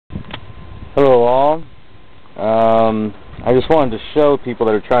I just wanted to show people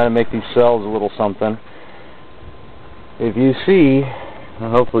that are trying to make these cells a little something. If you see,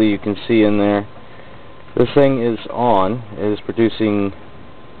 hopefully you can see in there, this thing is on. It is producing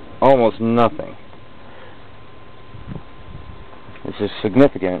almost nothing. This is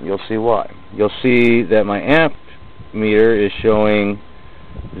significant. You'll see why. You'll see that my amp meter is showing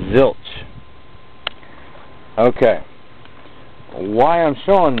zilch. Okay. Why I'm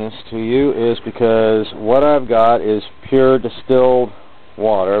showing this to you is because what I've got is pure distilled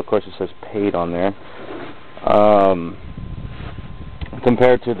water. Of course it says paid on there.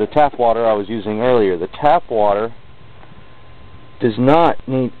 Compared to the tap water I was using earlier. The tap water does not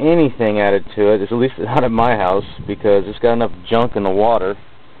need anything added to it, at least not at my house, because it's got enough junk in the water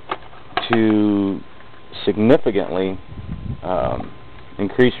to significantly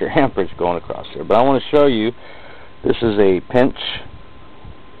increase your amperage going across there. But I want to show you, this is a pinch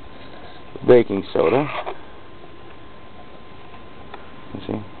baking soda. You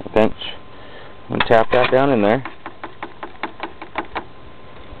see, a pinch. I'm going to tap that down in there.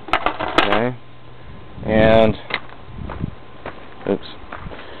 Okay. And, oops,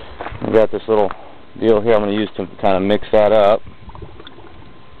 I've got this little deal here I'm going to use to kind of mix that up.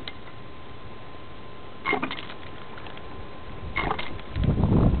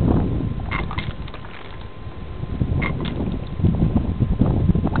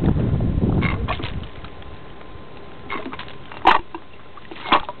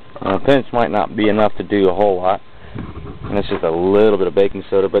 A pinch might not be enough to do a whole lot, and it's just a little bit of baking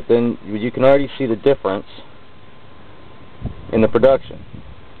soda, but then you can already see the difference in the production.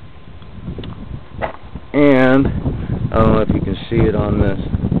 And I don't know if you can see it on this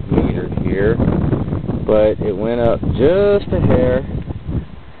meter here, but it went up just a hair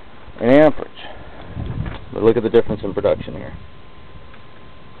in amperage. But look at the difference in production here.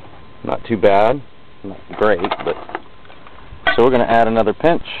 Not too bad, not great, but so we're going to add another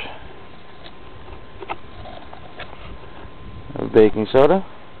pinch of baking soda.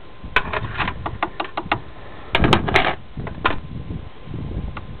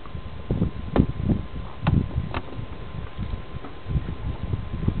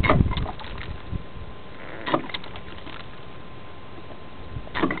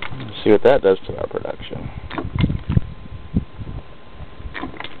 Let's see what that does to our production.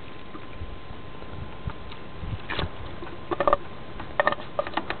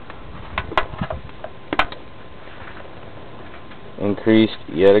 Increased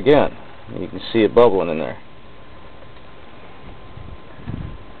yet again. You can see it bubbling in there.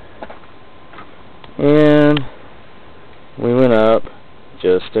 And we went up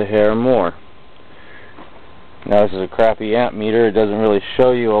just a hair more. Now this is a crappy amp meter. It doesn't really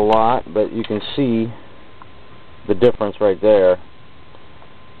show you a lot, but you can see the difference right there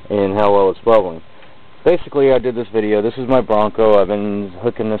in how well it's bubbling. Basically, I did this video. This is my Bronco. I've been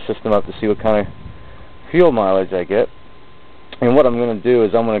hooking this system up to see what kind of fuel mileage I get. And what I'm going to do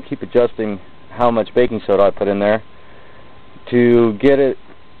is I'm going to keep adjusting how much baking soda I put in there to get it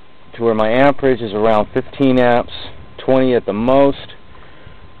to where my amperage is around 15 amps, 20 at the most,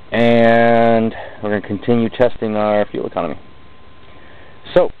 and we're going to continue testing our fuel economy.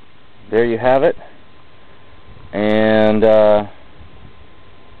 So, there you have it, and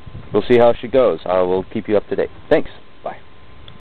we'll see how she goes. I will keep you up to date. Thanks.